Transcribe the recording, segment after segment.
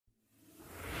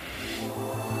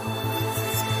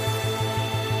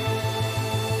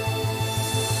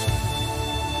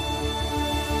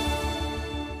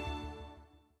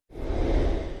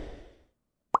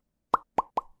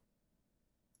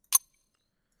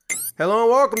Hello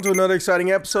and welcome to another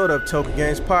exciting episode of Token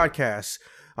Games Podcast.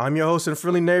 I'm your host and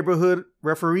friendly neighborhood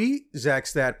referee, Zach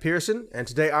Stat Pearson, and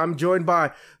today I'm joined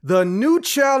by the new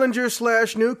challenger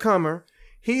 / newcomer,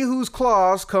 he whose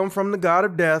claws come from the god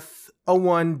of death, a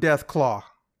one Death Claw.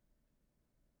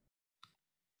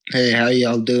 Hey, how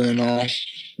y'all doing all?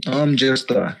 I'm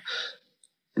just a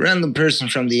random person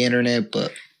from the internet,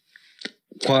 but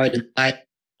quite an eye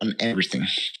on everything.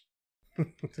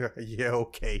 Yeah,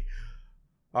 okay.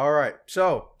 All right,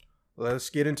 so let's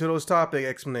get into those topic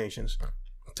explanations.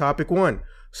 Topic 1.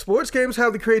 Sports games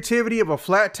have the creativity of a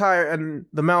flat tire and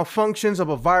the malfunctions of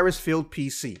a virus-filled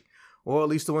PC, or at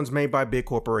least the ones made by big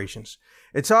corporations.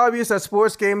 It's obvious that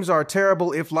sports games are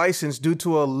terrible if licensed due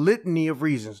to a litany of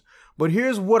reasons, but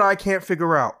here's what I can't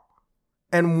figure out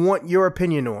and want your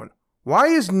opinion on. Why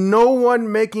is no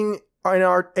one making an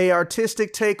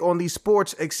artistic take on these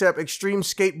sports except extreme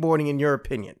skateboarding in your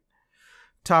opinion?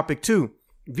 Topic 2.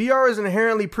 VR is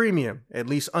inherently premium, at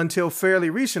least until fairly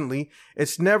recently.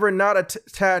 It's never not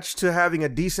attached to having a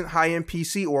decent high-end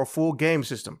PC or a full game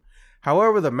system.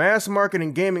 However, the mass market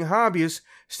and gaming hobbyists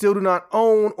still do not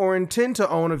own or intend to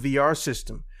own a VR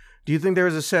system. Do you think there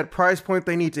is a set price point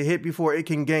they need to hit before it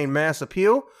can gain mass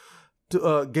appeal?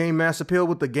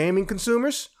 With the gaming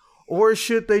consumers? Or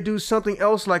should they do something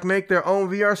else like make their own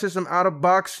VR system out of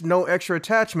box, no extra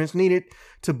attachments needed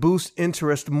to boost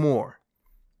interest more?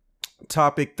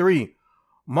 Topic 3.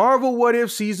 Marvel What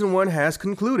If Season 1 has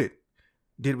concluded.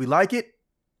 Did we like it?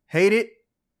 Hate it?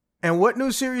 And what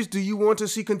new series do you want to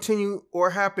see continue or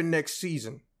happen next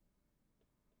season?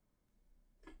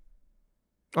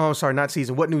 Oh, sorry, not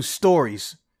season. What new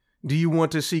stories do you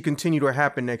want to see continue or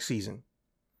happen next season?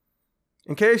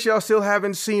 In case y'all still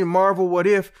haven't seen Marvel What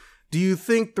If, do you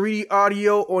think 3D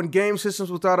audio on game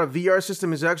systems without a VR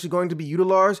system is actually going to be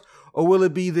utilized? Or will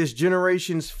it be this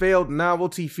generation's failed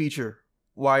novelty feature?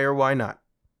 Why or why not?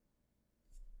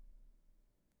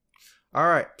 All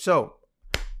right, so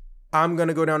I'm going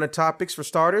to go down to topics for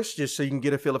starters, just so you can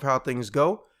get a feel of how things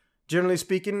go. Generally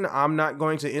speaking, I'm not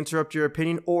going to interrupt your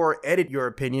opinion or edit your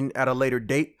opinion at a later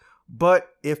date. But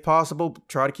if possible,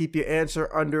 try to keep your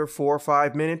answer under 4 or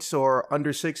 5 minutes or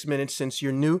under 6 minutes since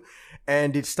you're new.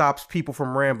 And it stops people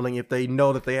from rambling if they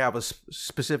know that they have a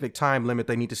specific time limit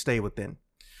they need to stay within.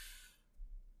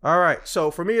 All right.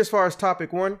 So for me, as far as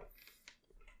topic 1,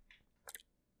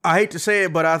 I hate to say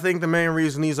it, but I think the main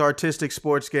reason these artistic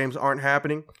sports games aren't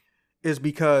happening is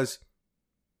because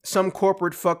some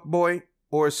corporate fuckboy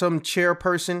or some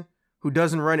chairperson who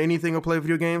doesn't run anything or play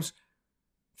video games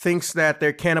thinks that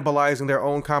they're cannibalizing their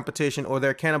own competition or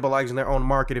they're cannibalizing their own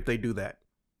market if they do that.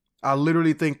 I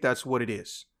literally think that's what it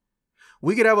is.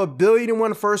 We could have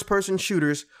 1,000,000,001 first-person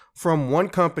shooters from one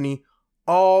company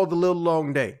all the little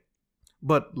long day.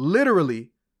 But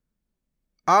literally,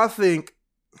 I think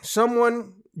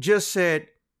someone just said,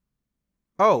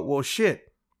 oh, well,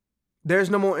 shit. There's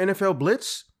no more NFL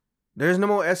Blitz. There's no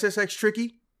more SSX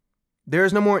Tricky.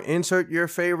 There's no more insert your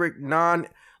favorite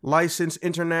non-licensed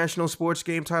international sports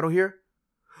game title here.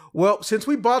 Well, since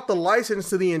we bought the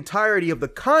license to the entirety of the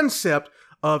concept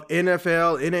of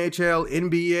NFL, NHL,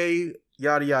 NBA,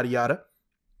 yada, yada, yada,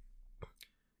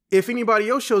 if anybody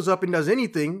else shows up and does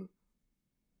anything,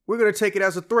 we're going to take it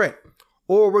as a threat,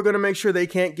 or we're going to make sure they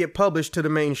can't get published to the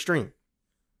mainstream.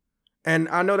 And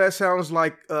I know that sounds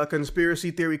like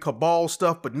conspiracy theory cabal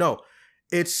stuff, but no,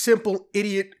 it's simple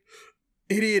idiot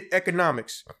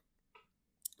economics.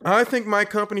 I think my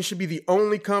company should be the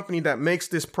only company that makes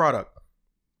this product.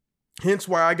 Hence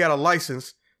why I got a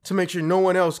license to make sure no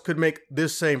one else could make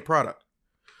this same product.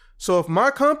 So if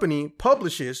my company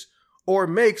publishes or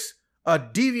makes a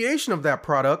deviation of that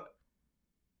product,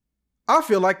 I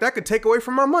feel like that could take away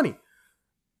from my money.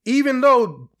 Even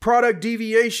though product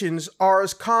deviations are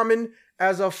as common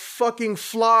as a fucking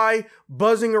fly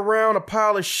buzzing around a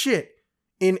pile of shit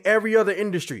in every other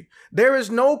industry. There is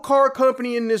no car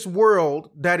company in this world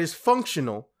that is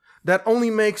functional that only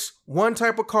makes one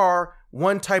type of car,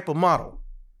 one type of model.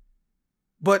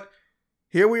 But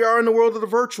here we are in the world of the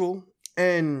virtual,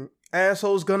 and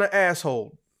asshole's gonna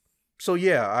asshole. So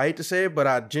yeah, I hate to say it, but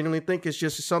I genuinely think it's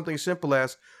just something simple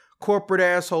as corporate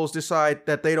assholes decide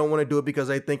that they don't want to do it because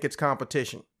they think it's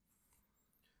competition.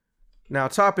 Now,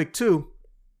 topic 2.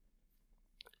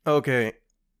 Okay,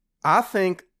 I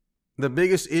think the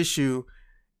biggest issue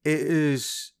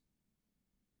is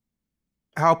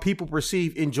how people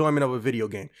perceive enjoyment of a video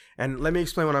game. And let me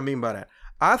explain what I mean by that.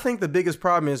 I think the biggest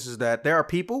problem is that there are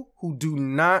people who do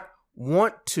not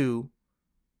want to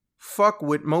fuck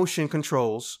with motion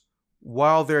controls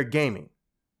while they're gaming.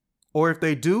 Or if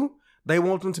they do, they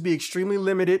want them to be extremely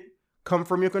limited, come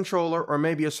from your controller, or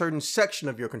maybe a certain section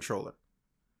of your controller.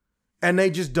 And they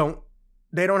don't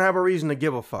have a reason to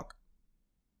give a fuck.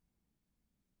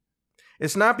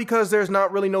 It's not because there's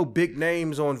not really no big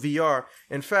names on VR.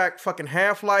 In fact, fucking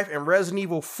Half-Life and Resident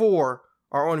Evil 4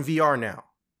 are on VR now.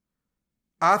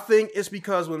 I think it's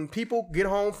because when people get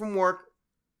home from work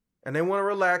and they want to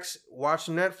relax, watch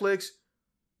some Netflix,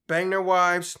 bang their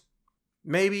wives,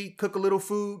 maybe cook a little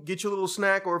food, get you a little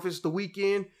snack, or if it's the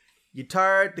weekend, you're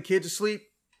tired, the kids asleep,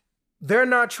 they're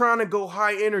not trying to go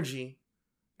high energy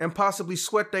and possibly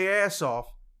sweat their ass off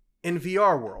in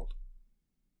VR world.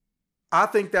 I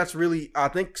think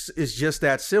it's just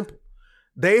that simple.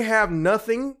 They have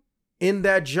nothing in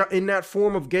that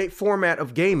format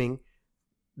of gaming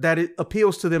that it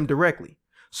appeals to them directly.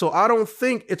 So I don't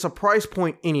think it's a price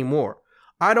point anymore.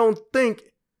 I don't think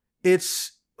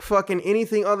it's fucking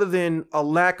anything other than a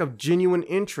lack of genuine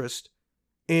interest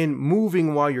in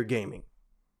moving while you're gaming.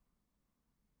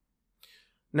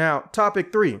 Now,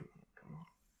 topic 3.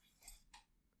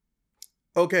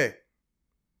 Okay.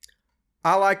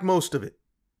 I like most of it,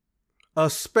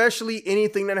 especially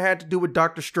anything that had to do with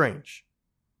Doctor Strange.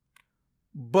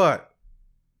 But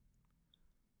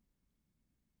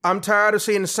I'm tired of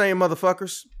seeing the same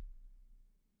motherfuckers.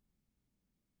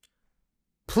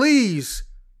 Please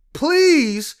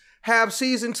have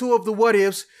season 2 of the What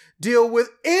Ifs deal with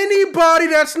anybody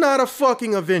that's not a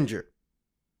fucking Avenger.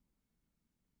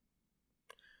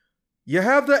 You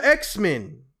have the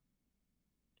X-Men.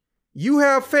 You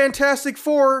have Fantastic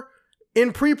Four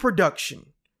in pre-production.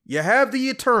 You have the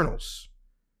Eternals.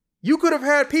 You could have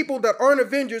had people that aren't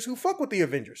Avengers who fuck with the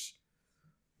Avengers.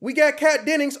 We got Kat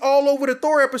Dennings all over the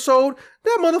Thor episode.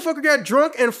 That motherfucker got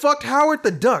drunk and fucked Howard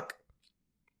the Duck.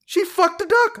 She fucked the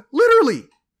duck, literally.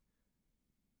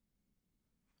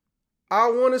 I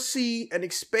want to see an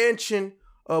expansion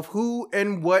of who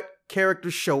and what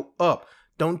characters show up.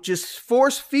 Don't just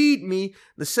force feed me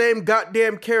the same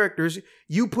goddamn characters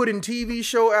you put in TV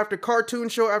show after cartoon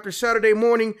show after Saturday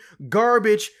morning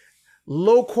garbage,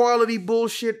 low quality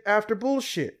bullshit after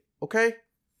bullshit, okay?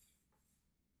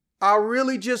 I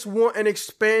really just want an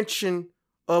expansion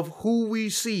of who we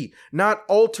see, not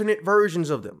alternate versions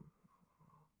of them.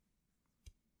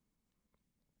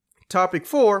 Topic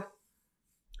 4.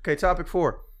 Okay, topic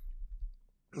 4.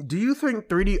 Do you think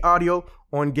 3D audio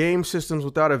on game systems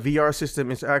without a VR system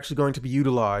is actually going to be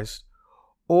utilized?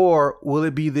 Or will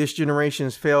it be this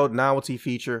generation's failed novelty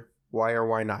feature? Why or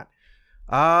why not?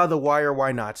 The why or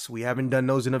why nots. We haven't done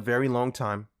those in a very long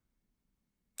time.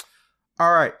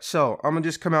 All right, so I'm going to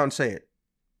just come out and say it.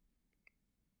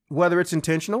 Whether it's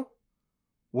intentional,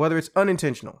 whether it's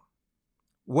unintentional,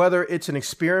 whether it's an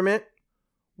experiment,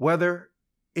 whether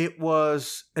it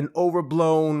was an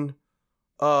overblown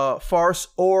farce,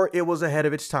 or it was ahead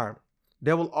of its time.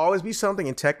 There will always be something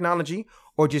in technology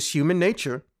or just human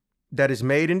nature that is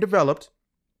made and developed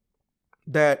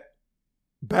that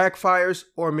backfires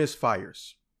or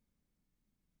misfires.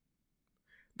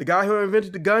 The guy who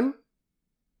invented the gun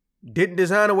didn't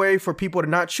design a way for people to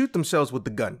not shoot themselves with the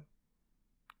gun.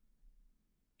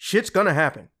 Shit's gonna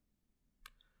happen.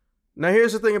 Now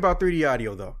here's the thing about 3D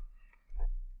audio though.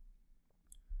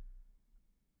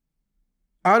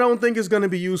 I don't think it's going to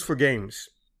be used for games.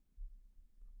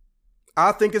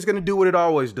 I think it's going to do what it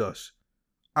always does.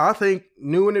 I think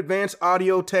new and advanced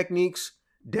audio techniques,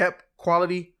 depth,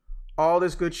 quality, all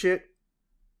this good shit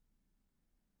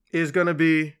is going to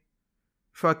be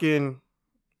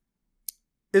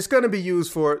it's going to be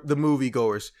used for the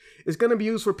moviegoers. It's going to be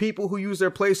used for people who use their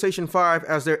PlayStation 5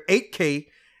 as their 8K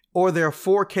or their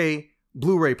 4K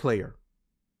Blu-ray player.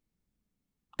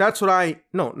 That's what I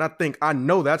know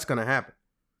that's going to happen.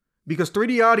 Because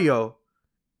 3D audio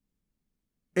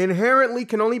inherently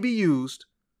can only be used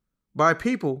by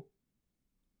people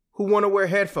who want to wear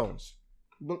headphones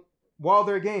while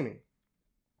they're gaming.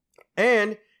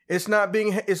 And it's not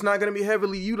going to be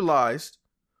heavily utilized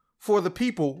for the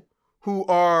people who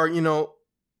are,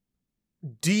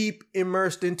 deep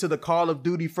immersed into the Call of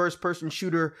Duty first-person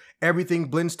shooter, everything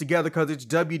blends together because it's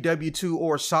WW2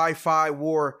 or sci-fi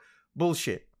war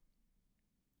bullshit.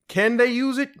 Can they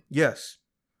use it? Yes.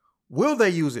 Will they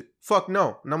use it? Fuck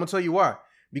no. And I'm going to tell you why.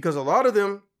 Because a lot of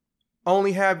them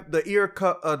only have the ear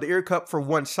cup for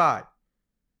one side.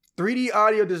 3D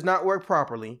audio does not work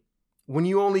properly when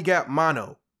you only got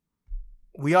mono.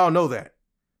 We all know that.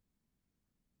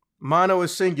 Mono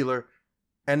is singular,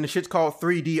 and the shit's called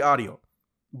 3D audio.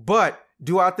 But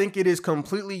do I think it is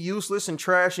completely useless and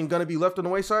trash and going to be left on the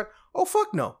wayside? Oh,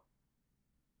 fuck no.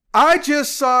 I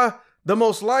just saw the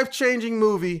most life-changing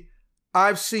movie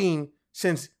I've seen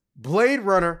since Blade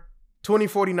Runner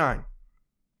 2049,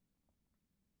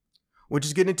 which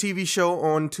is getting a TV show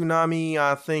on Toonami,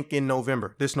 I think,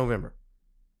 this November.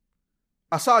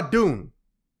 I saw Dune.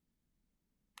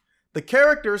 The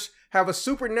characters have a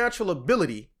supernatural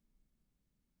ability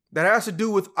that has to do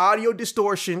with audio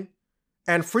distortion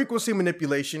and frequency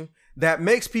manipulation that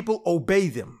makes people obey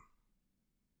them.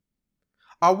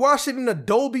 I watched it in a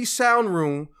Dolby sound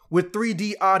room with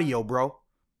 3D audio, bro.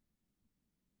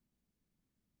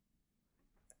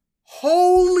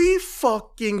 Holy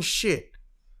fucking shit.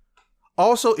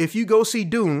 Also, if you go see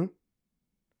Dune,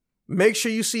 make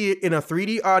sure you see it in a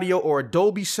 3D audio or a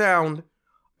Dolby sound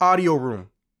audio room,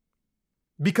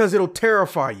 because it'll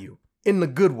terrify you in the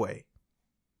good way.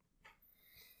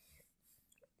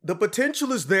 The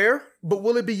potential is there, but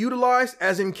will it be utilized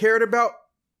as in cared about?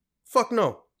 Fuck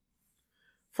no.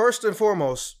 First and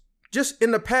foremost, just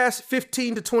in the past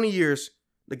 15 to 20 years,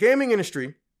 the gaming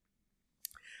industry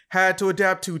had to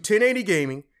adapt to 1080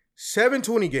 gaming,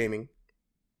 720 gaming,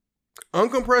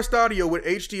 uncompressed audio with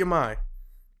HDMI,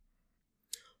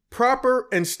 proper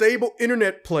and stable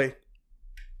internet play,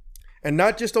 and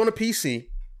not just on a PC,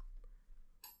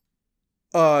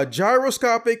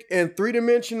 gyroscopic and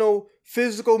three-dimensional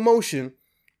physical motion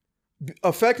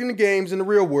affecting the games in the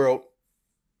real world,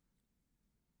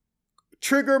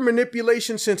 trigger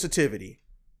manipulation sensitivity,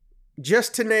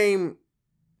 just to name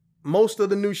most of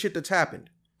the new shit that's happened.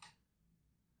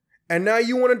 And now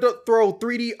you want to throw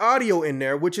 3D audio in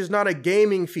there, which is not a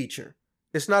gaming feature.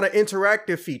 It's not an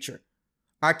interactive feature.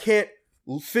 I can't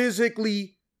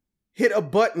physically hit a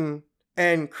button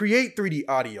and create 3D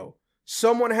audio.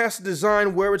 Someone has to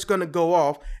design where it's going to go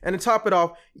off. And to top it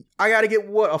off, I got to get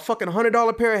a fucking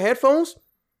 $100 pair of headphones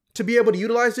to be able to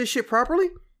utilize this shit properly?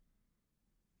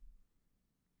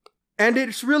 And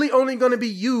it's really only going to be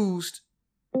used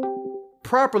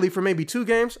properly for maybe 2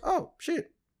 games? Oh,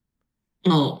 shit.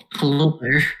 Oh, hello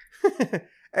there.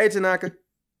 Hey, Tanaka.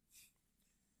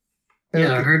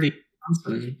 Yeah, I heard the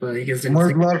announcement, but I guess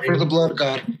More blood for the blood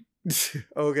god.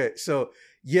 Okay, so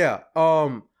yeah,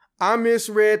 I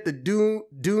misread the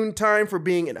Dune time for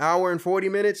being 1 hour and 40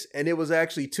 minutes, and it was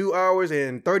actually 2 hours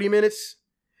and 30 minutes.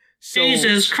 So,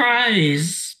 Jesus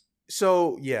Christ.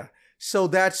 So yeah, so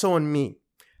that's on me.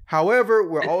 However,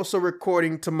 we're also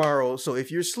recording tomorrow, so if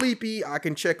you're sleepy, I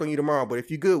can check on you tomorrow. But if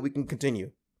you're good, we can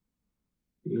continue.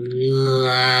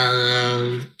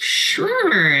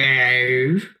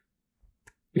 Sure.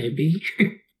 Maybe.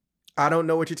 I don't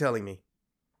know what you're telling me.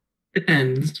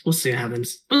 Depends. We'll see what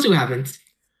happens.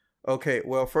 Okay,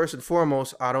 well, first and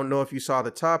foremost, I don't know if you saw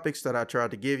the topics that I tried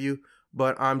to give you,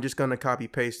 but I'm just going to copy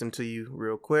paste them to you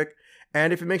real quick.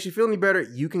 And if it makes you feel any better,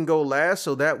 you can go last,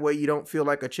 so that way you don't feel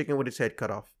like a chicken with its head cut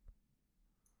off.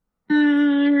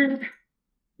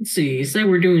 Let's see. You said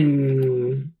we're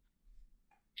doing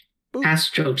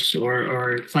past jokes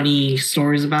or funny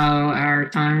stories about our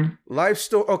time. Life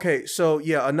story. Okay, so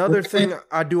yeah, another thing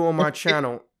I do on my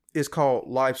channel is called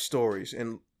Life Stories,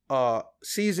 and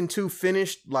season 2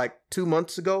 finished like 2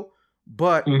 months ago,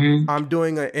 but I'm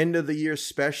doing an end of the year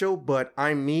special. But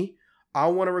I'm me. I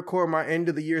want to record my end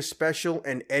of the year special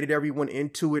and edit everyone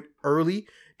into it early,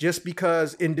 just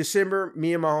because in December,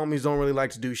 me and my homies don't really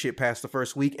like to do shit past the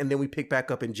first week, and then we pick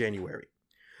back up in January.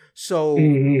 So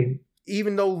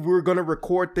even though we're going to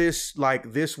record this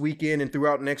like this weekend and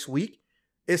throughout next week,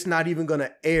 it's not even going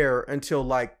to air until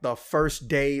like the first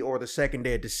day or the second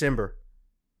day of December.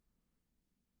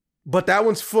 But that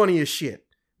one's funny as shit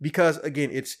because, again,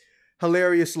 it's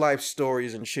hilarious life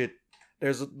stories and shit.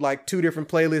 There's like 2 different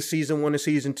playlists, season 1 and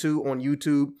season 2 on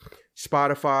YouTube,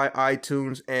 Spotify,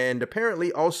 iTunes, and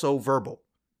apparently also Verbal.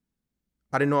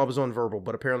 I didn't know I was on Verbal,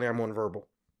 but apparently I'm on Verbal.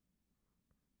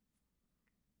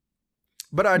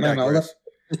 But I digress.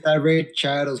 That Raid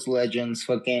Shadows Legends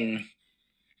fucking...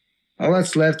 All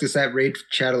that's left is that Raid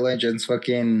Shadow Legends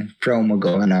fucking promo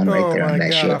going on right there on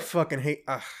that shit. I fucking hate...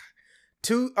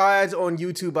 2 ads on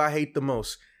YouTube I hate the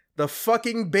most. The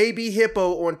fucking baby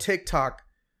hippo on TikTok.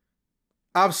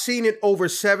 I've seen it over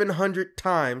 700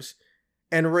 times.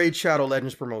 And Raid Shadow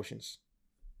Legends promotions.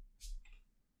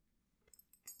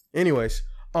 Anyways.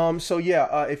 So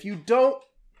yeah, if you don't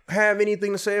have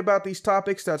anything to say about these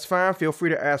topics, that's fine. Feel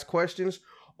free to ask questions.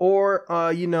 Or,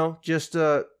 just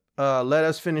let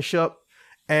us finish up.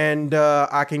 And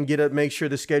I can make sure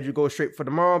the schedule goes straight for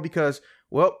tomorrow because,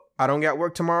 well, I don't got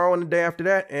work tomorrow and the day after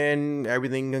that, and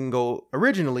everything can go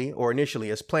initially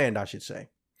as planned, I should say.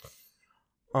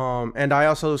 And I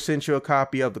also sent you a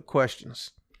copy of the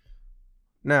questions.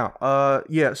 Now,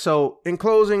 so in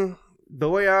closing, the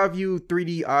way I view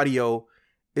 3D audio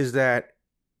is that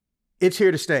it's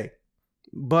here to stay,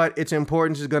 but its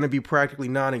importance is going to be practically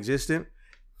non-existent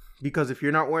because if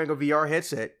you're not wearing a VR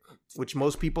headset, which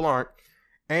most people aren't,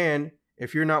 and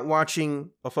if you're not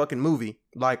watching a fucking movie,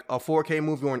 like a 4K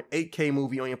movie or an 8K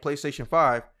movie on your PlayStation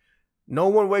 5, no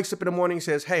one wakes up in the morning and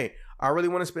says, hey, I really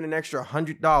want to spend an extra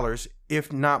 $100,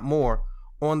 if not more,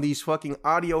 on these fucking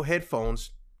audio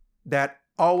headphones that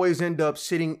always end up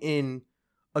sitting in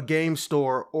a game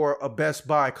store or a Best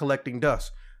Buy collecting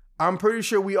dust. I'm pretty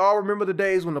sure we all remember the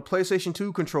days when the PlayStation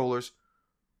 2 controllers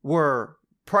were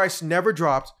price never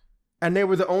dropped, and they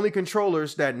were the only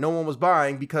controllers that no one was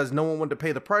buying because no one wanted to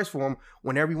pay the price for them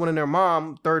when everyone and their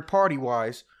mom, third party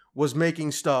wise, was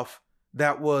making stuff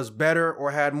that was better or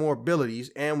had more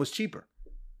abilities and was cheaper.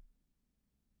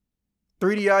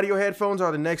 3D audio headphones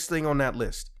are the next thing on that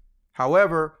list.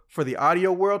 However, for the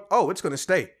audio world, it's going to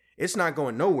stay. It's not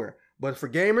going nowhere. But for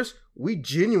gamers, we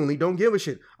genuinely don't give a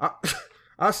shit.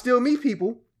 I still meet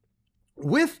people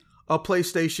with a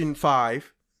PlayStation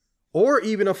 5 or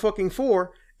even a fucking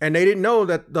 4, and they didn't know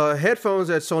that the headphones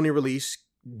that Sony released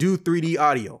do 3D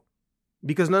audio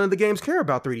because none of the games care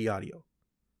about 3D audio.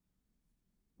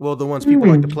 Well, the ones people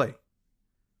like to play.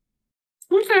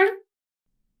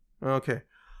 Okay.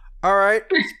 All right.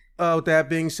 With that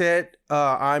being said,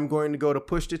 I'm going to go to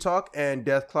Push to Talk, and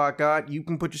Death Clock God, you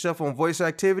can put yourself on voice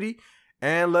activity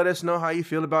and let us know how you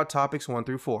feel about topics 1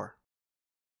 through 4.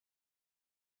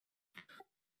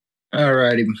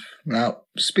 Alrighty. Now,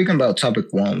 speaking about topic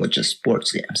 1, which is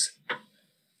sports games.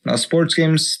 Now, sports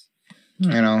games,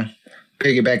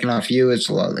 piggybacking off you, it's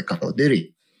a lot like Call of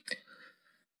Duty.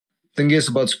 Thing is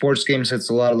about sports games, it's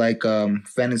a lot like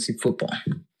fantasy football.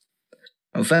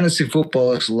 Now, fantasy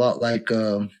football is a lot like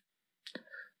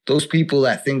those people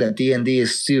that think that D&D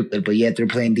is stupid, but yet they're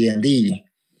playing D&D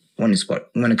when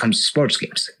it comes to sports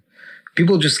games.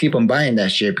 People just keep on buying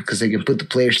that shit because they can put the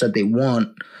players that they want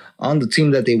on the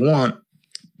team that they want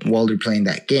while they're playing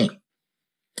that game.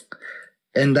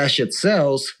 And that shit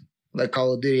sells like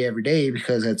Call of Duty every day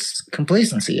because it's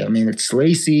complacency. I mean, it's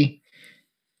lazy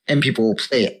and people will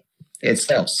play it. It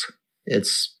sells.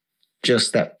 It's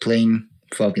just that plain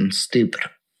fucking stupid.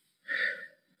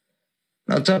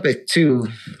 Now, topic 2,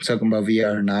 talking about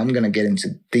VR. Now, I'm going to get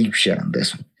into deep shit on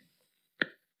this one.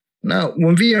 Now,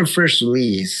 when VR first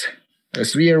released,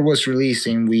 as VR was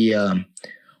releasing, we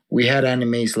had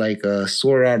animes like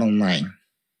Sword Art Online.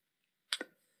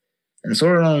 And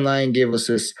Sword Art Online gave us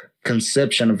this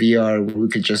conception of VR where we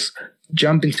could just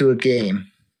jump into a game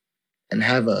and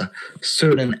have a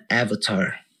certain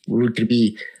avatar, where we could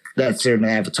be that certain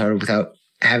avatar without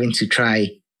having to try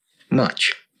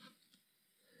much.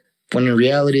 When in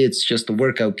reality, it's just a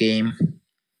workout game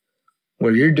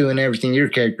where you're doing everything your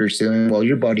character's doing while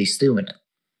your body's doing it.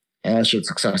 And that shit's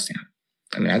exhausting.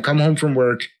 I mean, I come home from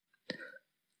work,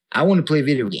 I want to play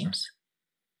video games.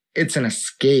 It's an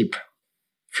escape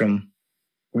from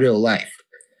real life.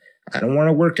 I don't want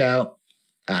to work out.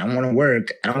 I don't want to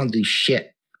work. I don't want to do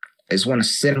shit. I just want to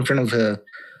sit in front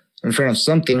of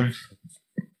something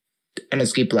and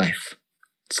escape life.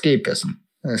 Escapism,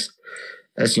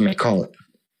 as you may call it.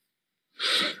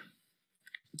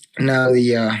 Now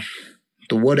the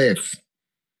what if.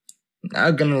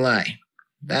 Not gonna lie,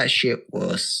 that shit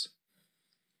was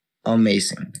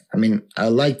amazing. I mean, I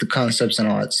like the concepts and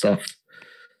all that stuff.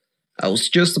 I was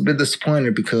just a bit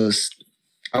disappointed because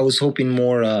I was hoping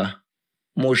more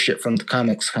shit from the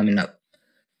comics coming up.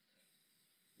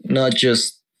 Not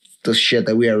just the shit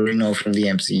that we already know from the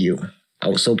MCU. I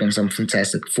was hoping some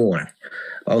Fantastic Four.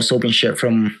 I was hoping shit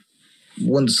from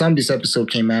when the Zombies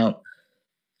episode came out.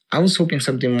 I was hoping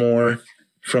something more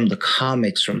from the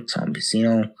comics from zombies,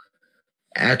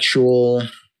 actual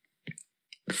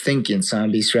thinking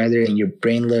zombies rather than your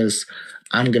brainless,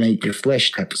 I'm gonna eat your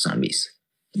flesh type of zombies.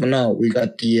 But no, we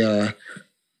got the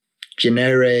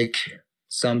generic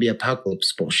zombie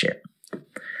apocalypse bullshit.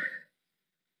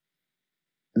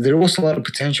 There was a lot of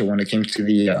potential when it came to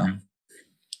the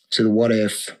what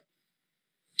if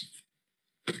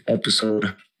episodes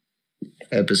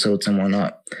and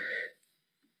whatnot.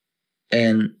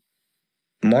 And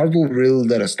Marvel really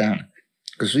let us down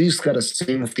because we just got the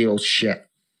same of the old shit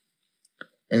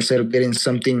instead of getting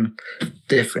something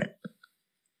different.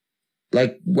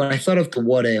 Like when I thought of the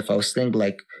what if, I was thinking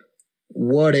like,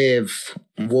 what if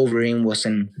Wolverine was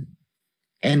in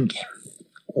Endgame?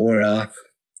 Or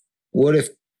what if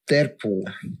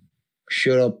Deadpool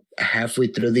showed up halfway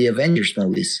through the Avengers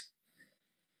movies?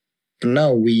 But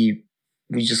no, we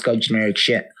just got generic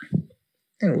shit.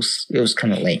 It was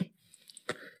kind of lame.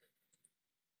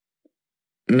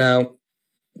 Now,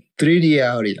 3D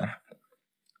audio.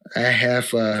 I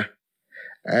have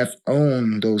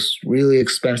owned those really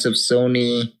expensive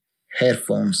Sony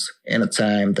headphones in a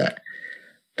time that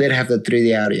did have the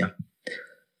 3D audio.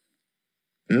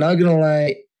 Not gonna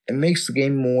lie, it makes the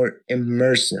game more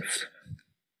immersive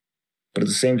but at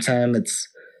the same time, it's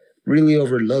really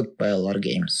overlooked by a lot of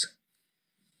games.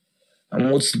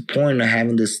 And what's the point of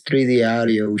having this 3D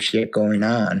audio shit going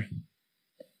on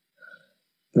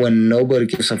when nobody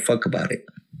gives a fuck about it?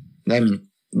 I mean,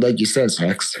 like you said,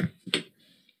 Sex,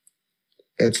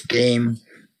 it's a game.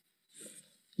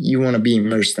 You want to be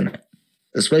immersed in it,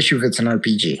 especially if it's an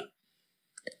RPG.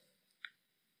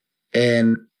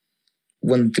 And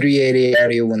when 380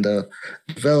 audio, when the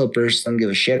developers don't give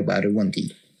a shit about it, when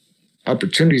the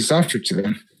opportunity is offered to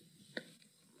them,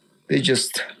 they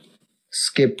just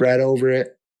skip right over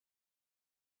it.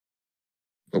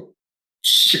 Oh,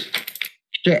 shit!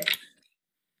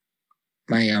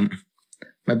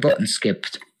 My button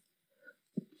skipped.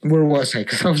 Where was I?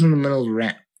 Because I was in the middle of a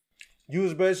rant. You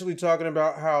was basically talking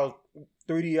about how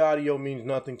 3D audio means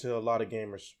nothing to a lot of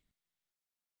gamers.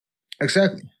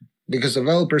 Exactly. Because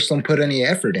developers don't put any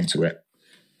effort into it.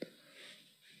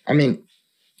 I mean,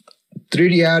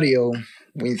 3D audio,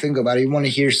 when you think about it, you want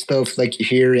to hear stuff like you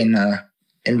hear in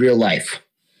real life.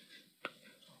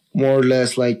 More or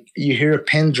less like you hear a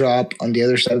pin drop on the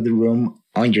other side of the room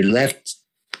on your left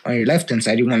hand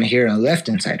side, you want to hear it on the left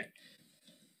hand side.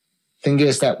 Thing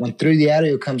is that when 3D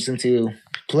audio comes into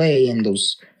play in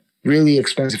those really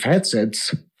expensive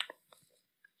headsets,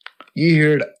 you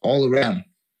hear it all around.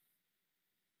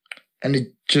 And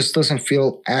it just doesn't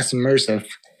feel as immersive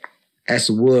as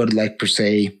it would, like, per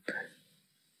se,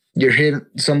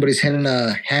 somebody's hitting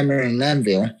a hammer and an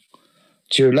anvil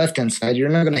to your left-hand side. You're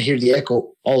not going to hear the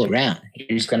echo all around.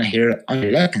 You're just going to hear it on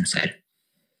your left-hand side,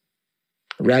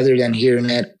 rather than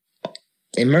hearing it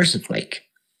immersive like.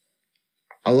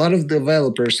 A lot of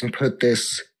developers can put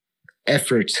this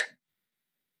effort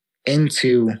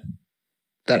into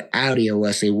that audio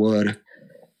as they would,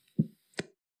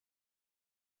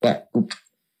 but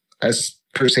as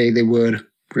per se they would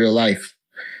real life.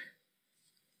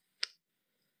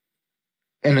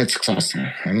 And it's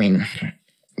exhausting. I mean,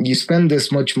 you spend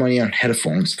this much money on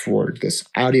headphones for this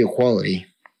audio quality.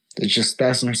 It just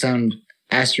doesn't sound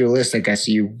as realistic as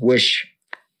you wish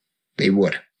they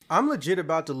would. I'm legit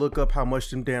about to look up how much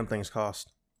them damn things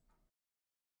cost.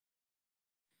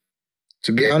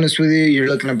 To be honest with you, you're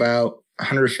looking about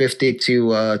 $150 to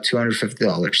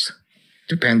 $250,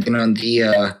 depending on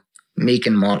the make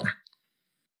and model.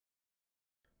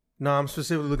 No, I'm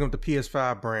specifically looking at the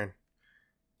PS5 brand.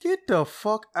 Get the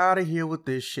fuck out of here with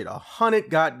this shit. $100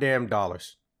 goddamn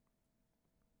dollars.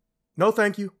 No,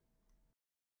 thank you.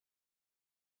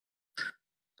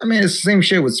 I mean, it's the same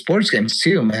shit with sports games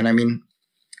too, man. I mean,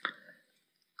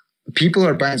 people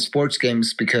are buying sports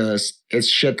games because it's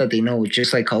shit that they know,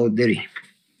 just like Call of Duty.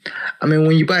 I mean,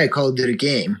 when you buy a Call of Duty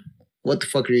game, what the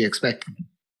fuck are you expecting?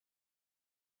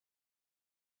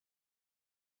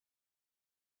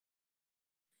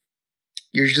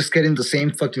 You're just getting the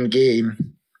same fucking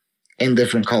game in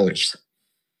different colors.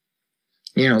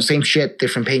 You know, same shit,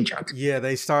 different paint job. Yeah,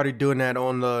 they started doing that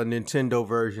on the Nintendo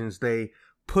versions. They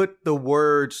put the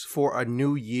words for a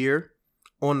new year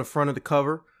on the front of the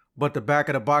cover, but the back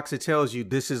of the box, it tells you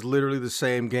this is literally the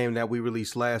same game that we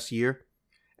released last year,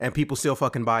 and people still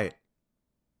fucking buy it.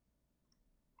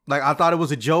 Like, I thought it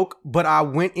was a joke, but I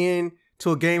went in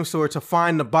to a game store to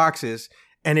find the boxes,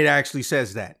 and it actually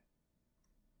says that.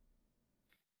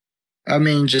 I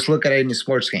mean, just look at any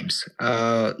sports games.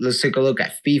 Let's take a look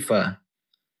at FIFA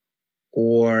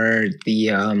or the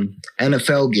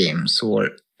NFL games or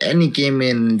any game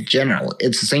in general.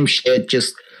 It's the same shit,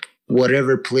 just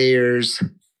whatever players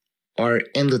are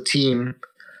in the team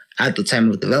at the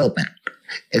time of development.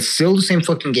 It's still the same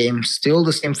fucking game, still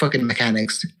the same fucking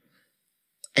mechanics,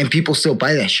 and people still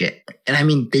buy that shit. And I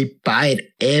mean, they buy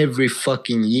it every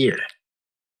fucking year.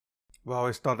 Well, I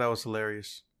always thought that was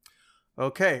hilarious.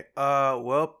 Okay,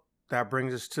 well, that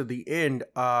brings us to the end.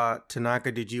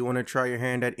 Tanaka, did you want to try your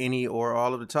hand at any or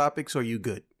all of the topics, or are you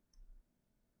good?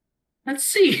 Let's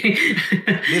see.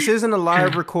 This isn't a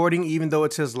live recording, even though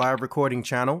it says live recording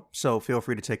channel, so feel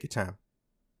free to take your time.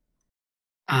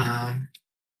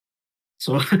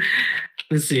 So,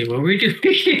 let's see, what we're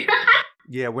doing.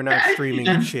 Yeah, we're not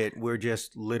streaming shit. We're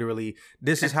just literally,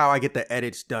 this is how I get the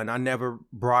edits done. I never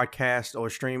broadcast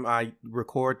or stream. I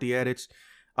record the edits.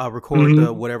 Record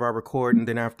the whatever I record, and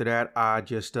then after that, I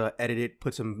just edit it,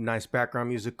 put some nice background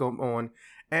music on,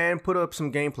 and put up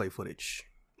some gameplay footage.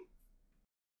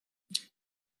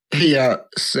 Hey,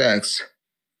 Sex.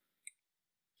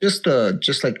 Just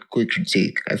like a quick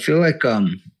critique. I feel like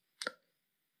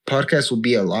podcast would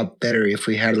be a lot better if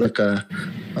we had like a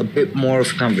bit more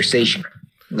of a conversation.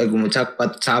 Like when we talk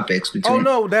about the topics. Between... Oh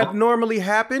no, that normally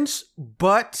happens,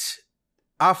 but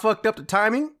I fucked up the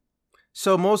timing.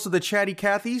 So most of the chatty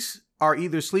Cathys are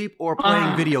either asleep or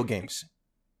playing video games.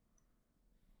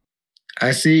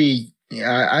 I see.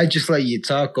 I just let you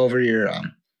talk over your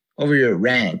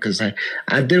rant because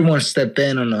I did want to step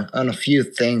in on a few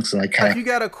things like if you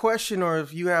got a question or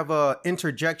if you have a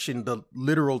interjection, the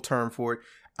literal term for it,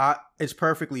 it's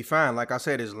perfectly fine. Like I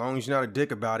said, as long as you're not a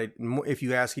dick about it. If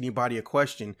you ask anybody a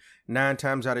question, 9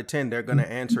 times out of 10 they're gonna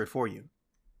answer it for you.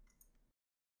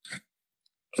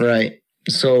 Right.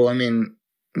 So I mean,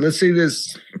 let's say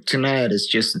this tonight is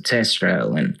just a test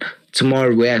trial, and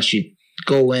tomorrow we actually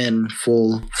go in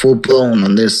full blown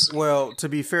on this. Well, to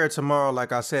be fair, tomorrow,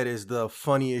 like I said, is the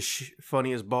funniest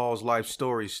balls life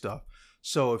story stuff.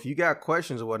 So if you got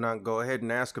questions or whatnot, go ahead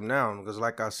and ask them now. Because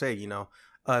like I say,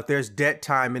 if there's dead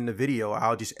time in the video,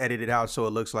 I'll just edit it out so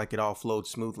it looks like it all flowed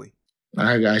smoothly.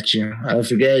 I got you. I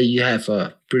forget you have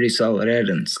pretty solid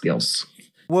editing skills.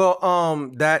 Well,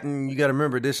 that, and you got to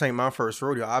remember, this ain't my first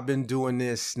rodeo. I've been doing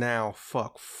this now,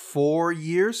 4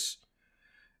 years.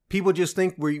 People just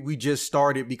think we just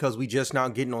started because we just now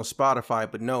getting on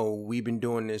Spotify, but no, we've been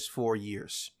doing this 4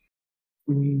 years.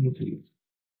 Yeah,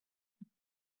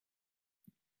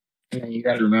 you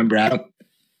got to remember, I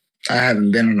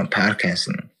haven't been on a podcast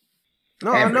in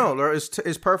No, ever. I know.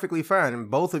 It's perfectly fine. And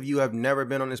both of you have never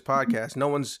been on this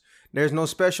podcast. There's no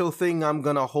special thing I'm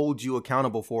going to hold you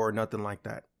accountable for or nothing like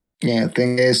that. Yeah, the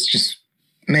thing is, just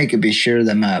make it be sure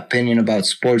that my opinion about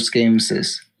sports games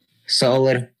is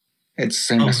solid. It's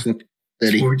the same as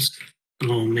sports.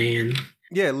 Oh, man.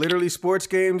 Yeah, literally sports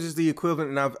games is the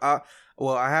equivalent. And I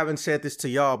haven't said this to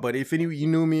y'all, but if any you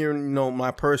knew me or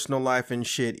my personal life and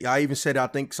shit, I even said, I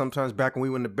think sometimes back when we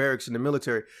were in the barracks in the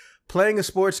military, playing a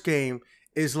sports game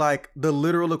is like the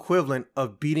literal equivalent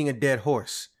of beating a dead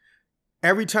horse.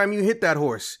 Every time you hit that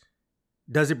horse,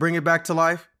 does it bring it back to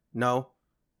life? No.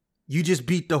 You just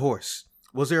beat the horse.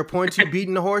 Was there a point to you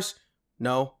beating the horse?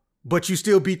 No. But you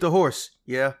still beat the horse.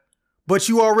 Yeah. But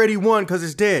you already won because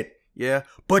it's dead. Yeah.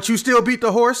 But you still beat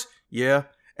the horse? Yeah.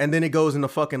 And then it goes in the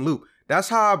fucking loop. That's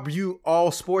how I view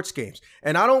all sports games.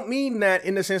 And I don't mean that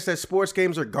in the sense that sports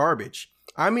games are garbage.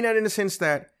 I mean that in the sense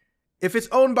that if it's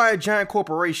owned by a giant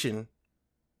corporation,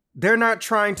 they're not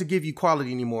trying to give you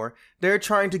quality anymore. They're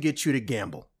trying to get you to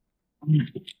gamble.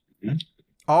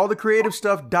 All the creative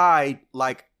stuff died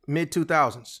like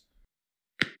mid-2000s.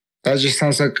 That just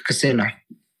sounds like a casino.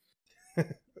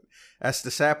 That's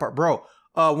the sad part. Bro,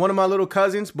 one of my little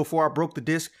cousins, before I broke the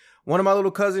disc, one of my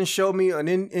little cousins showed me an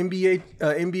NBA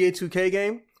 2K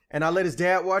game, and I let his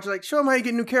dad watch, like, show him how you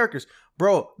get new characters.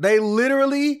 Bro, they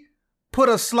literally put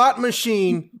a slot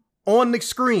machine on the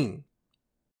screen.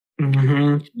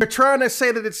 Mm-hmm. They're trying to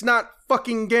say that it's not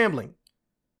fucking gambling.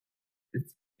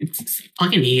 It's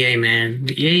fucking EA, man.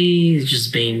 EA is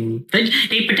just being...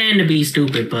 They pretend to be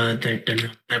stupid, but they're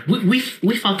not. We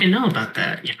fucking know about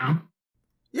that,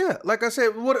 Yeah, like I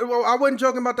said, I wasn't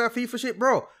joking about that FIFA shit,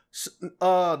 bro.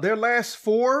 Their last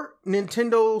 4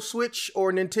 Nintendo Switch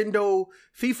or Nintendo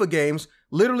FIFA games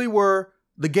literally were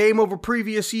the game of a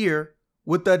previous year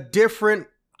with a different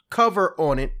cover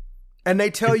on it, and they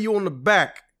tell you on the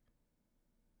back.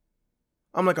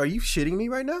 I'm like, are you shitting me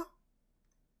right now?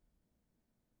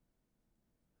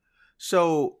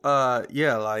 So,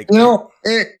 yeah, like...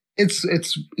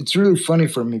 It's really funny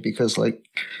for me because, like,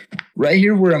 right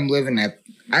here where I'm living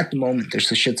at the moment,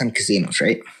 there's a shit ton of casinos,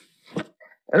 right?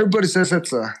 Everybody says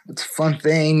it's a fun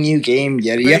thing, new game,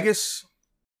 yada yada. Vegas?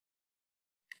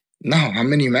 No,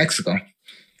 I'm in New Mexico.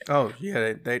 Oh,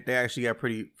 yeah, they actually got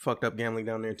pretty fucked up gambling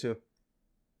down there, too.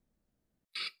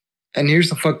 And here's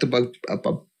the fucked up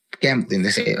about gambling. They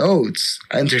say, oh, it's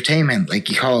entertainment, like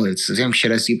you call it. It's the same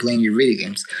shit as you playing your video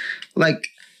games. Like,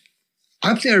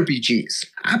 I play RPGs.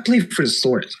 I play for the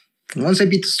story. Once I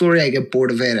beat the story, I get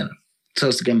bored of it and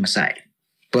toss the game aside.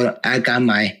 But I got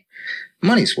my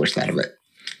money's worth out of it.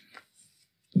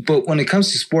 But when it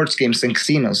comes to sports games and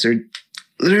casinos, they're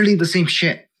literally the same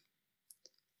shit.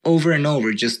 Over and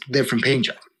over, just different paint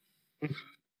job.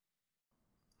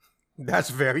 That's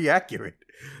very accurate.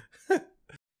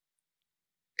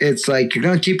 It's like you're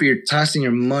going to keep tossing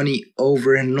your money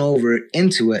over and over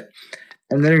into it.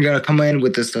 And then you're going to come in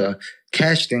with this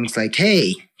cash things like,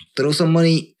 hey, throw some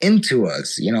money into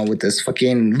us, with this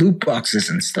fucking loot boxes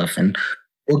and stuff. And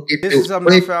this is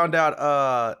something I found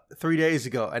out 3 days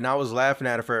ago, and I was laughing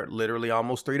at it for literally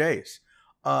almost 3 days.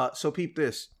 So peep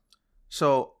this.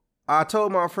 So I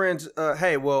told my friends,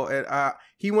 hey, well,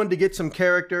 he wanted to get some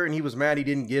character, and he was mad he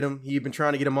didn't get him. He'd been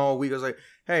trying to get him all week. I was like,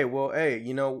 hey,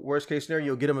 worst case scenario,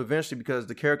 you'll get him eventually because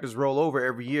the characters roll over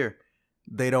every year.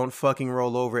 They don't fucking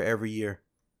roll over every year.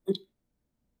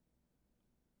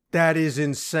 That is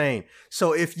insane.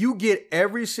 So if you get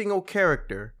every single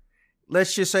character,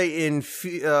 let's just say in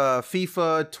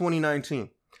FIFA 2019,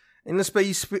 and let's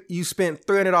say you spent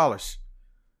 $300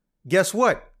 Guess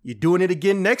what? You're doing it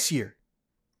again next year.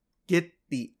 Get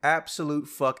the absolute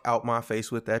fuck out my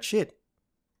face with that shit.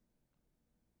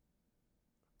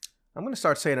 I'm going to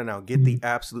start saying it now. Get the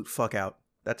absolute fuck out.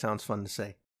 That sounds fun to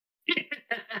say.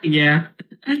 Yeah.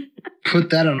 Put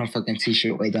that on a fucking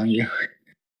t-shirt, why don't you?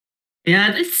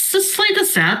 Yeah, it's just like the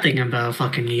sad thing about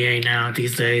fucking EA now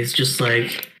these days. Just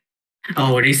like,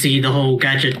 oh, they see the whole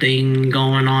gadget thing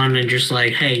going on and just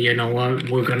like, hey, you know what?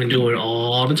 We're going to do it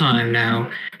all the time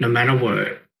now, no matter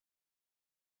what.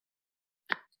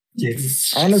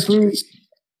 Honestly,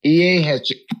 EA has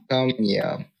just become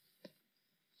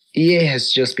EA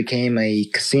has just became a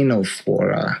casino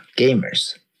for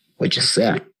gamers, which is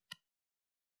sad.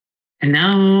 And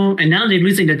now they're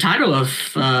losing the title of.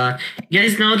 You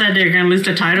guys know that they're gonna lose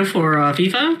the title for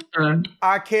FIFA.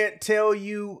 I can't tell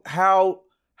you how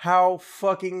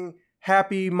fucking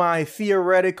happy my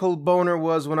theoretical boner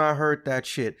was when I heard that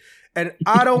shit. And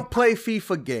I don't play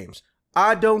FIFA games.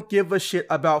 I don't give a shit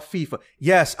about FIFA.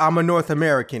 Yes, I'm a North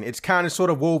American. It's kind of sort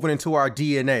of woven into our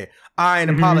DNA. I ain't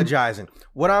apologizing.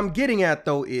 What I'm getting at,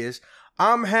 though, is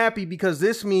I'm happy because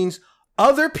this means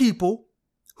other people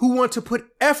who want to put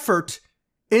effort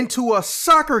into a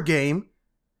soccer game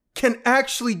can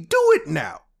actually do it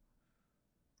now.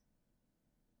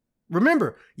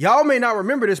 Remember, y'all may not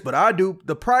remember this, but I do.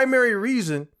 The primary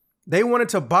reason they wanted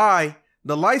to buy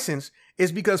the license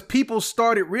is because people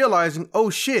started realizing, oh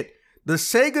shit, the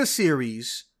Sega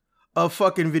series of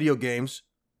fucking video games,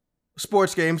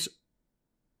 sports games,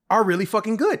 are really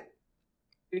fucking good.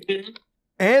 Mm-hmm.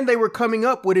 And they were coming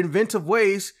up with inventive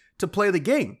ways to play the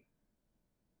game.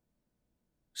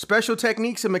 Special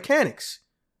techniques and mechanics.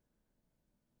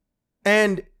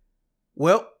 And,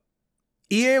 well,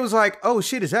 EA was like, oh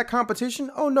shit, is that competition?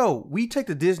 Oh no, we take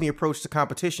the Disney approach to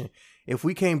competition. If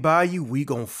we can't buy you, we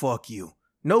gonna fuck you.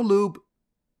 No lube.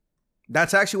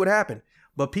 That's actually what happened.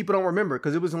 But people don't remember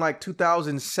because it was in like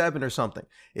 2007 or something.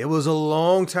 It was a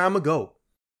long time ago.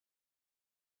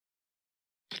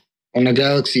 In a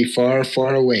galaxy far,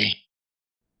 far away.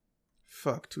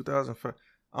 Fuck, 2005.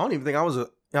 I don't even think I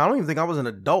was an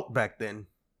adult back then.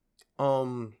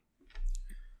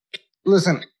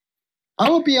 Listen, I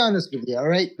will be honest with you, all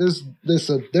right? This is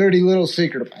a dirty little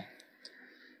secret of mine.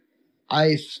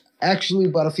 I've actually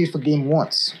bought a FIFA game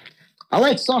once. I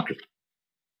like soccer.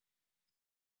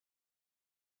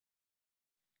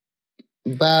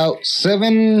 About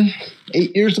 7,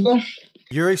 8 years ago.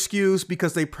 You're excused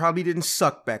because they probably didn't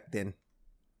suck back then.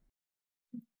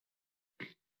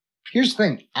 Here's the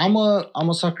thing. I'm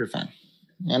a soccer fan.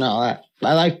 You know,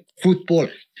 I like football,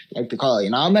 like to call it. You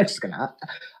know, I'm Mexican.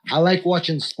 I like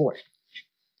watching sport.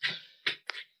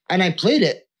 And I played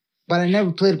it, but I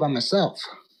never played it by myself.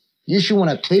 Usually when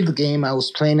I played the game, I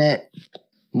was playing it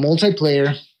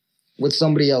multiplayer with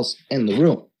somebody else in the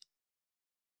room.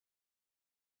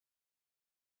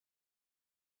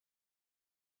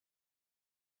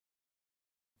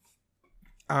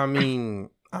 I mean,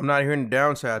 I'm not hearing the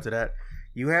downside to that.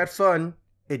 You had fun,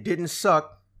 it didn't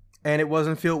suck, and it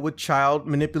wasn't filled with child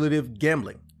manipulative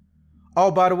gambling.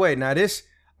 Oh, by the way, now this,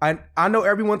 I know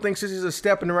everyone thinks this is a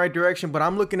step in the right direction, but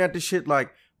I'm looking at this shit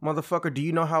like, motherfucker, do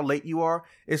you know how late you are?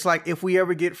 It's like if we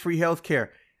ever get free healthcare,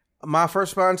 my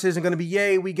first response isn't going to be,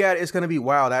 yay, we got it. It's going to be,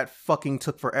 wow, that fucking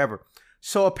took forever.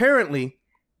 So apparently,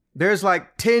 there's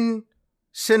like 10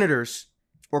 senators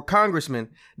or congressmen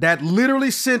that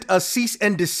literally sent a cease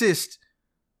and desist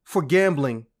for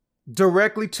gambling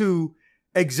directly to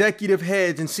executive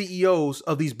heads and CEOs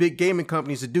of these big gaming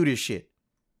companies to do this shit.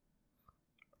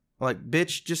 Like,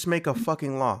 bitch, just make a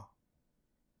fucking law.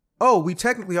 Oh, we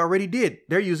technically already did.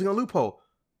 They're using a loophole.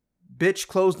 Bitch,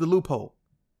 close the loophole.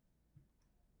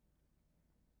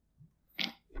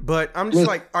 But I'm just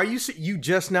like, are you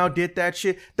just now did that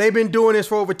shit? They've been doing this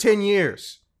for over 10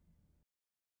 years.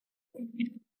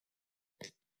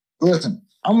 Listen,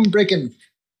 I'm breaking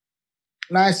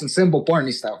nice and simple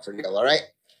Barney style for you, all right?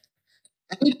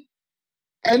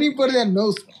 Anybody that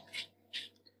knows me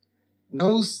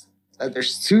knows that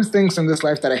there's two things in this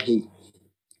life that I hate.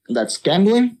 That's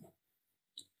gambling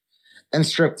and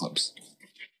strip clubs.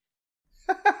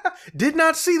 Did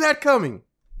not see that coming.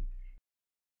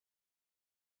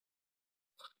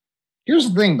 Here's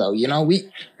the thing, though. You know,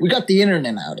 we got the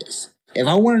internet nowadays. If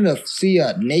I wanted to see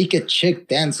a naked chick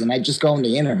dancing, I'd just go on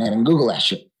the internet and Google that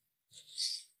shit.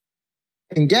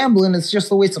 In gambling, it's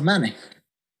just a waste of money.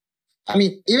 I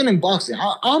mean, even in boxing,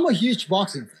 I'm a huge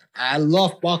boxing fan. I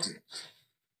love boxing.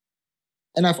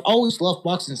 And I've always loved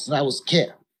boxing since I was a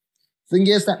kid. Thing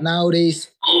is that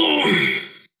nowadays,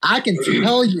 I can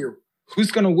tell you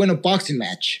who's going to win a boxing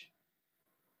match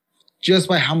just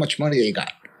by how much money they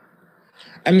got.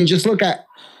 I mean, just look at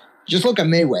just look at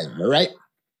Mayweather, all right?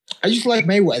 I used to like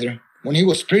Mayweather when he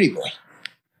was Pretty Boy.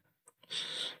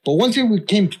 But once he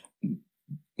became,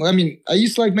 I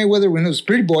used to like Mayweather when he was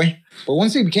Pretty Boy. But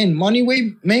once he became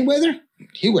Mayweather,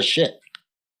 he was shit.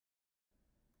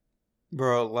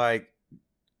 Bro, like,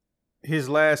 his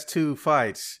last 2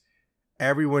 fights,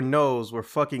 everyone knows were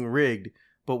fucking rigged.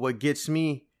 But what gets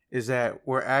me is that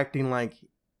we're acting like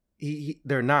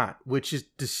they're not, which is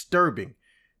disturbing.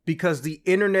 Because the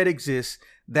internet exists,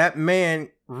 that man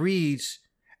reads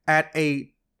at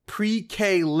a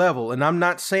pre-K level, and I'm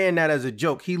not saying that as a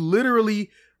joke. He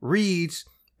literally reads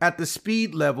at the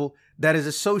speed level that is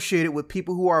associated with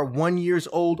people who are 1 year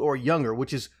old or younger,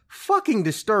 which is fucking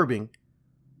disturbing.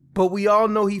 But we all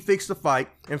know he fixed the fight.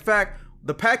 In fact,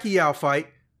 the Pacquiao fight,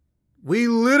 we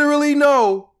literally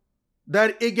know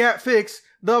that it got fixed.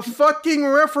 The fucking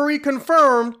referee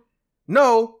confirmed,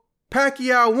 no,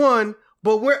 Pacquiao won,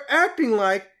 but we're acting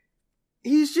like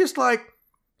he's just like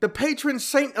the patron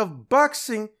saint of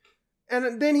boxing.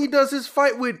 And then he does his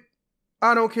fight with,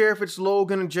 I don't care if it's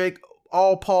Logan and Jake,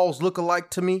 all Pauls look alike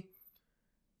to me.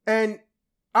 And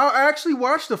I actually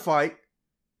watched the fight,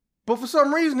 but for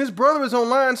some reason his brother was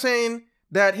online saying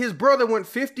that his brother went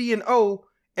 50-0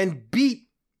 and beat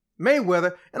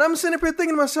Mayweather. And I'm sitting up here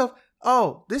thinking to myself,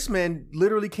 oh, this man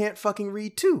literally can't fucking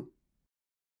read too.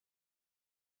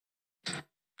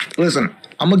 Listen,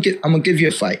 I'm gonna give you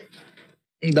a fight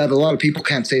that a lot of people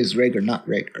can't say is rigged or not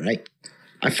rigged, right?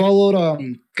 I followed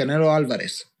Canelo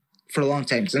Alvarez for a long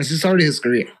time, since he started his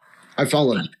career. I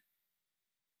followed him.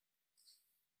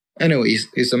 Anyways,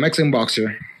 he's a Mexican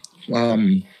boxer.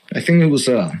 I think it was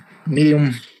a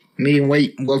medium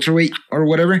weight, welterweight, or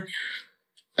whatever.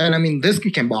 And this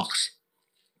kid can box.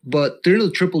 But during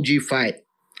the Triple G fight,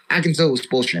 I can tell it was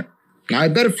bullshit. Now I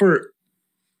bet it for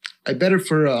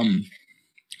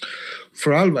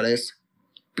Alvarez,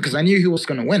 because I knew he was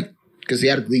gonna win, because he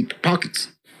had deep pockets.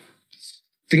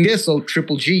 Thing is, so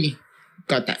Triple G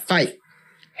got that fight,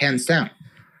 hands down.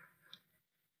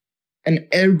 And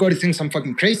everybody thinks I'm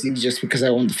fucking crazy just because I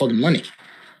own the fucking money.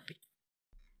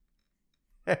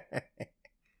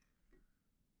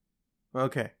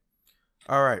 Okay.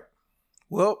 All right.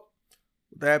 Well,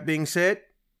 that being said,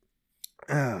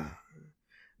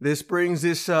 this brings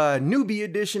this newbie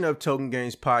edition of Token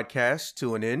Games Podcast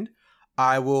to an end.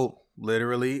 I will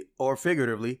literally or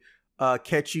figuratively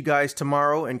catch you guys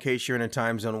tomorrow, in case you're in a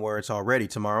time zone where it's already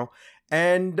tomorrow.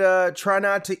 And try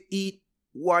not to eat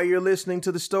while you're listening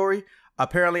to the story.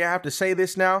 Apparently, I have to say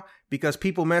this now because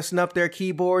people messing up their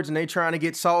keyboards and they trying to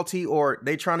get salty, or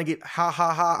they trying to get ha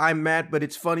ha ha, I'm mad, but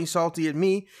it's funny salty at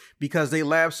me because they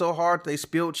laughed so hard they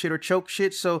spilled shit or choked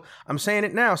shit. So I'm saying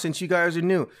it now since you guys are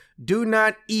new. Do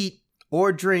not eat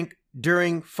or drink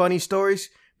during funny stories,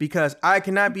 because I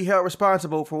cannot be held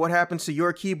responsible for what happens to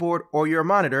your keyboard or your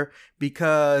monitor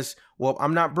because, well,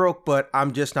 I'm not broke, but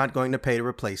I'm just not going to pay to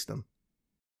replace them.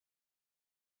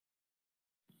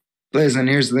 Listen,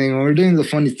 here's the thing. When we're doing the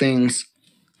funny things,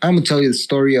 I'm gonna tell you the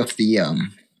story of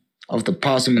the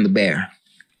possum and the bear.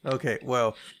 Okay,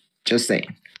 well, just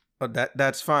saying.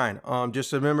 That's fine.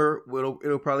 Just remember,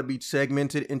 it'll probably be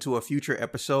segmented into a future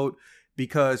episode,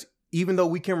 because even though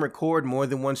we can record more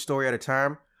than one story at a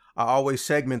time, I always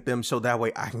segment them so that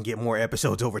way I can get more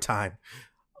episodes over time.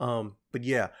 But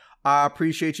yeah, I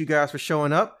appreciate you guys for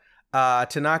showing up.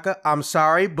 Tanaka, I'm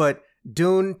sorry, but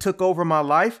Dune took over my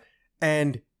life,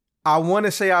 and I want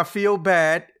to say I feel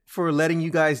bad for letting you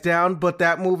guys down, but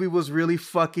that movie was really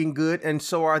fucking good, and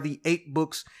so are the 8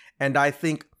 books, and I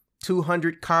think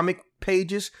 200 comic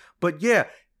pages. But yeah,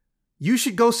 you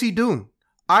should go see Dune.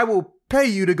 I will pay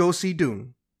you to go see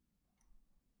Dune.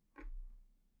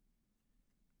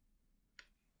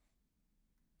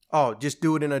 Oh, just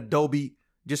do it in Adobe.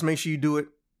 Just make sure you do it.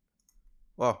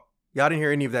 Well, y'all didn't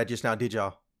hear any of that just now, did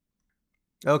y'all?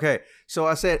 Okay, so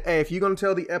I said, hey, if you're going to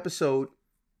tell the episode,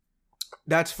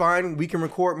 that's fine. We can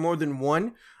record more than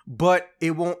one, but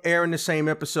it won't air in the same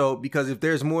episode, because if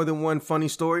there's more than one funny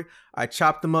story, I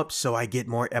chop them up so I get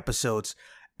more episodes.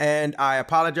 And I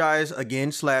apologize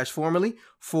again / formally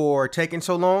for taking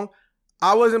so long.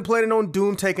 I wasn't planning on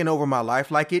Doom taking over my life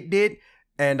like it did,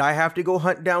 and I have to go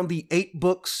hunt down the 8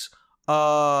 books,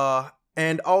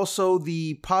 and also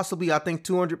the possibly, I think,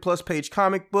 200 plus page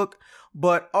comic book.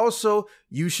 But also,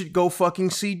 you should go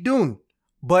fucking see Dune,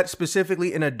 but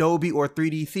specifically in Adobe or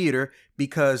 3D theater,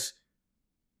 because,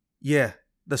 yeah,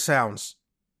 the sounds.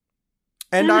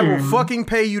 And I will fucking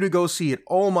pay you to go see it.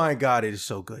 Oh my god, it is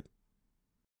so good.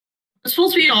 It's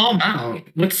supposed to be all about.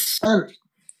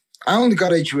 I only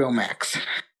got HBO Max.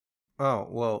 Oh,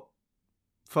 well,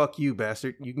 fuck you,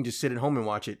 bastard. You can just sit at home and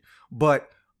watch it. But,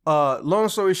 long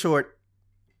story short,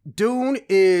 Dune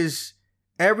is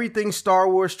everything Star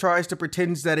Wars tries to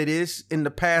pretend that it is in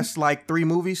the past like 3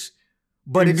 movies,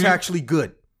 but it's actually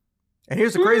good. And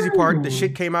here's the crazy part. The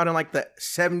shit came out in like the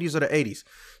 70s or the 80s.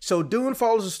 So Dune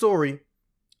follows the story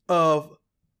of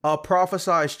a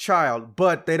prophesized child,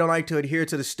 but they don't like to adhere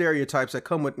to the stereotypes that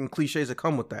come with and cliches that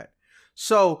come with that.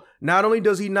 So not only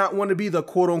does he not want to be the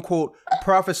quote unquote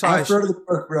prophesized... I've read the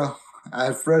book, bro.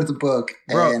 I've read the book.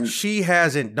 Bro, she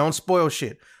hasn't. Don't spoil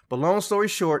shit. But long story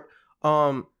short,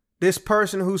 this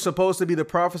person who's supposed to be the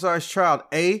prophesized child,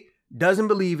 A, doesn't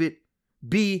believe it,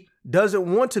 B,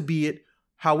 doesn't want to be it.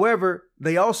 However,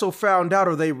 they also found out,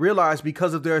 or they realized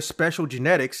because of their special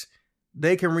genetics,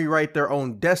 they can rewrite their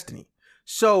own destiny.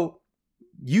 So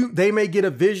they may get a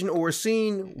vision or a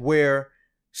scene where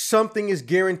something is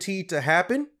guaranteed to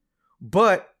happen,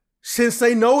 but since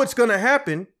they know it's going to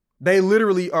happen, they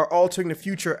literally are altering the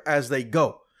future as they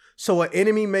go. So an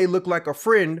enemy may look like a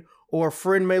friend, or a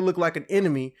friend may look like an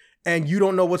enemy, and you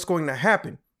don't know what's going to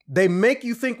happen. They make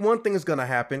you think one thing is going to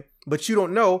happen, but you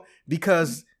don't know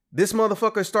because this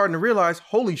motherfucker is starting to realize,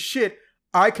 holy shit,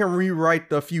 I can rewrite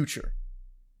the future.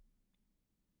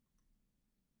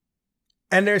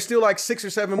 And there's still like 6 or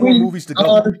 7 more movies to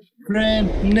go. Our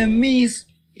enemies,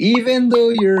 even though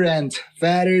your aunt's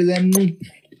fatter than me.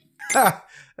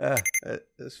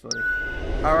 That's funny.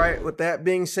 All right, with that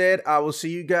being said, I will see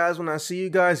you guys when I see you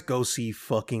guys. Go see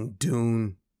fucking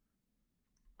Dune.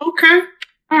 Okay.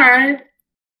 All right.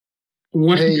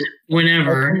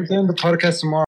 Whenever. I'll end the podcast tomorrow.